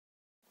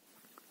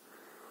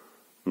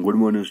Good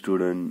morning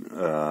student.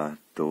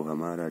 तो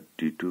हमारा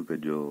T2 का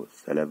जो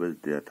सिलेबस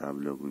दिया था आप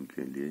लोगों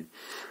के लिए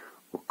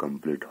वो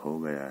कंप्लीट हो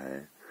गया है।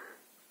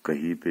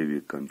 कहीं पे भी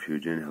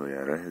कंफ्यूजन हो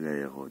या रह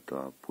गए हो तो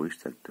आप पूछ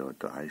सकते हो।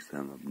 तो आज से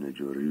हम अपने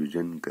जो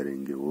रिवीजन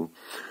करेंगे वो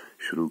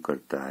शुरू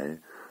करता है।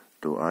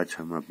 तो आज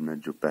हम अपना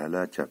जो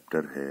पहला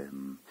चैप्टर है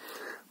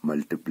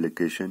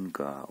मल्टीप्लिकेशन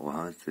का,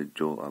 वहां से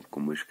जो आपको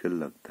मुश्किल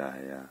लगता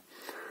है या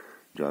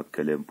जो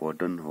आपके लिए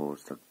इम्पोर्टेंट हो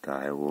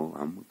सकता है वो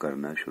हम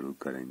करना शुरू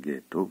करेंगे।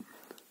 तो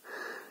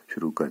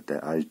शुरू करते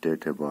हैं। आज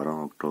डेट है 12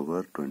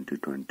 अक्टूबर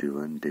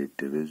 2021, date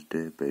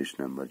Tuesday, page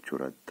number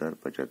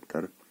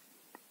 74-75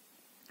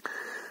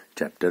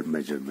 chapter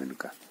measurement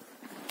का।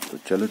 तो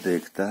चलो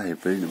देखता है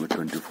पेज नंबर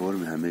 24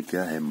 में हमें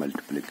क्या है,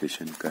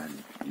 मल्टीप्लिकेशन का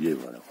ये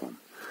वाला फॉर्म।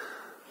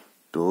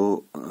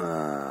 तो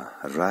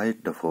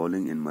right the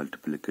following in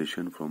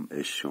multiplication from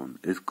as shown.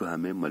 इसको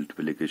हमें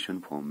मल्टीप्लिकेशन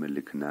फॉर्म में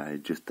लिखना है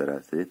जिस तरह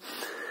से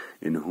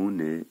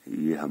इन्होंने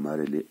ये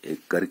हमारे लिए एक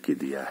करके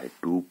दिया है।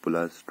 2 +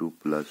 2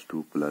 +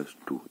 2 +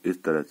 2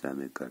 इस तरह से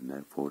हमें करना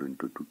है। 4 ×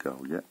 2 क्या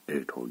हो गया,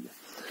 8 हो गया।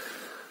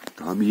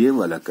 तो हम ये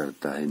वाला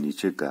करता है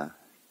नीचे का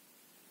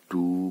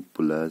 2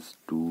 +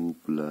 2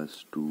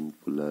 + 2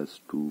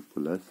 + 2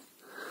 +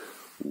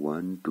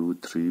 1 2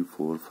 3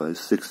 4 5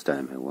 6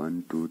 टाइम है।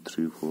 1 2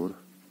 3 4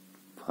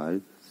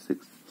 5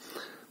 6।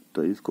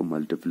 तो इसको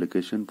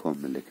मल्टीप्लिकेशन फॉर्म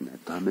में लिखना है।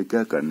 तो हमें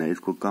क्या करना है,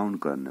 इसको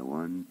काउंट करना है।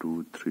 1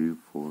 2 3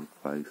 4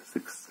 5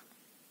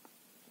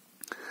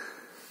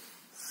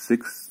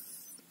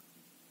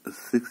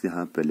 6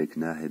 यहाँ पे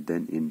लिखना है,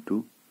 देन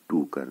इनटू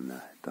 2 करना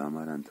है। तो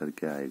हमारा आंसर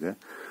क्या आएगा।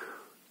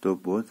 तो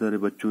बहुत सारे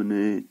बच्चों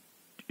ने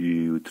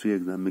U3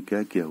 एग्जाम में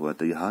क्या किया हुआ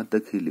था, यहाँ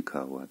तक ही लिखा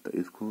हुआ था।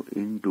 इसको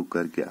इनटू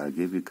करके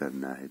आगे भी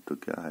करना है। तो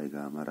क्या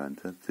आएगा हमारा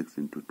आंसर, 6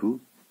 × 2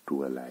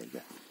 12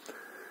 आएगा।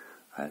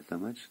 आया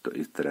समझ। तो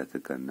इस तरह से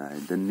करना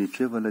है। देन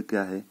नीचे वाला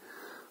क्या है,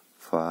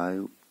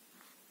 5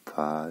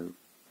 5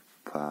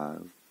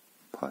 5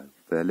 5।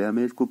 पहले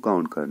हमें इसको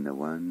काउंट करना है।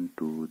 1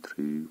 2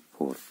 3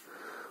 4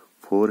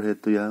 4 है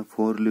तो यहाँ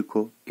 4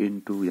 लिखो,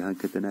 इनटू यहाँ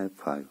कितना है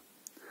 5।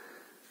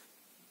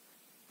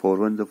 4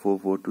 1 4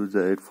 4 2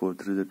 8 4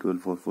 3 12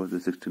 4 4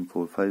 16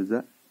 4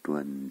 5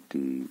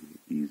 20।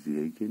 इजी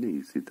है कि नहीं,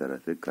 इसी तरह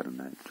से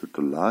करना है।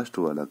 तो लास्ट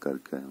वाला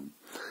करके हम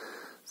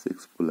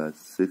 6 +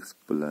 6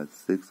 +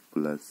 6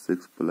 +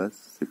 6 +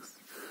 6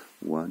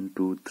 1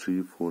 2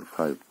 3 4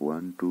 5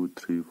 1 2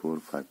 3 4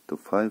 5। तो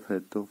 5 है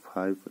तो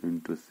 5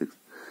 × 6।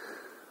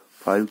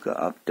 5 का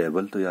आप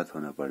टेबल तो याद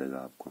होना पड़ेगा,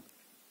 आपको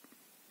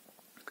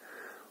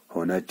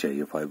होना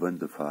चाहिए। 5 1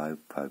 5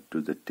 5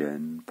 2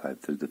 10 5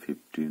 3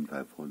 15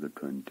 5 4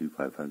 20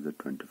 5 5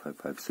 25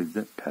 5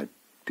 6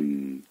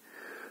 30।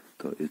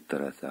 तो इस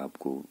तरह से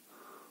आपको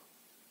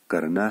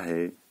करना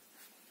है,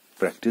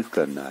 प्रैक्टिस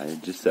करना है,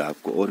 जिससे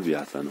आपको और भी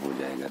आसान हो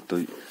जाएगा। तो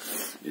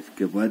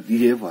इसके बाद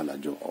ये वाला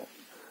जो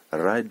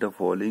right the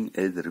following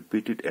as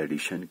repeated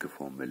addition के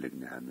फॉर्म में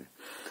लिखना है हमें।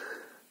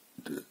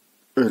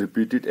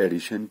 रिपीटेड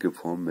एडिशन के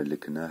फॉर्म में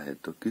लिखना है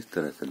तो किस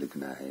तरह से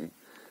लिखना है,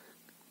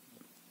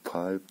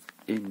 5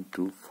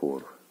 ×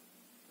 4।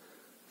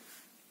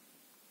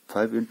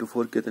 5 ×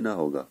 4 कितना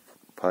होगा,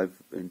 5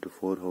 ×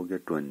 4 हो गया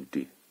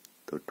 20।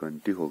 तो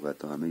 20 होगा।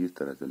 तो हमें इस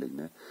तरह से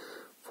लिखना है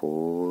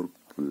 4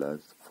 +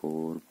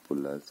 4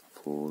 +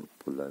 4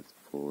 +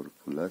 4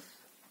 +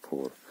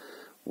 4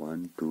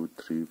 1 2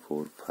 3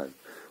 4 5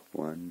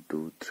 1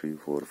 2 3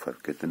 4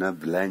 5। कितना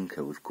ब्लैंक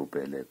है उसको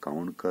पहले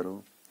काउंट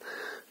करो,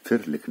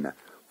 फिर लिखना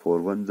 4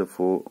 1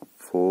 4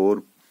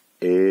 4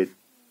 8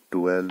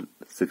 12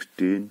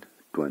 16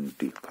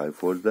 20 5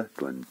 4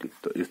 20।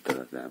 तो इस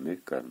तरह से हमें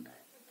करना है।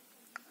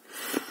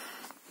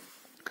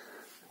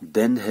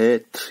 देन है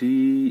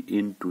 3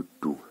 ×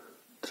 2।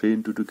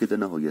 3 × 2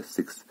 कितना हो गया,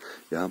 6।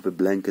 यहाँ पे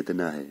ब्लैंक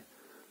कितना है,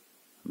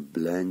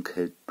 ब्लैंक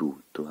है 2।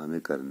 तो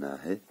हमें करना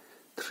है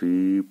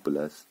 3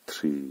 +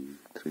 3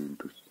 3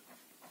 ×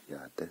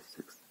 याद है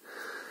 6।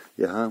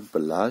 यहाँ पर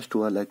लास्ट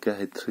वाला क्या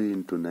है,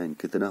 3 × 9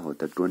 कितना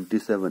होता है,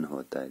 27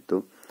 होता है।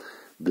 तो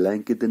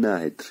ब्लैंक कितना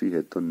है, 3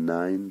 है तो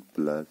 9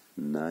 +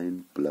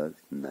 9 +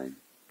 9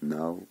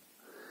 9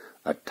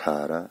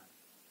 18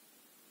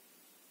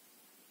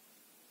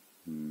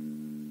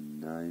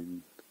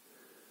 9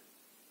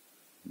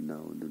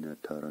 9 दूनी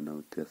 18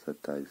 9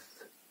 27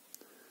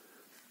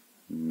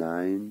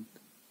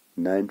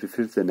 9 पे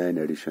फिर से 9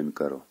 एडिशन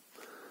करो,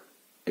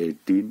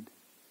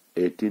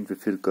 18 पे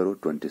फिर करो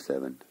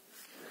 27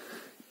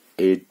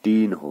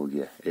 18 हो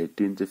गया।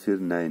 18 से फिर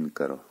 9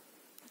 करो,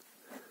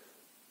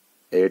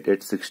 8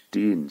 8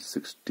 16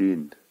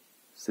 16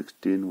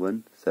 16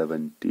 1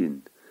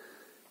 17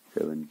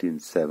 17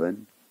 7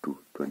 2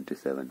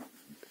 27।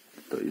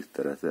 तो इस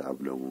तरह से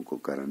आप लोगों को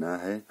करना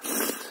है।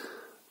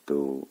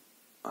 तो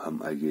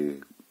हम आगे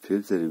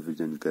फिर से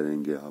रिवीजन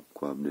करेंगे।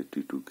 आपको अपने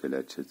T2 के लिए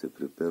अच्छे से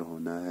प्रिपेयर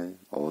होना है।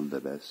 All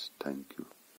the best, thank you.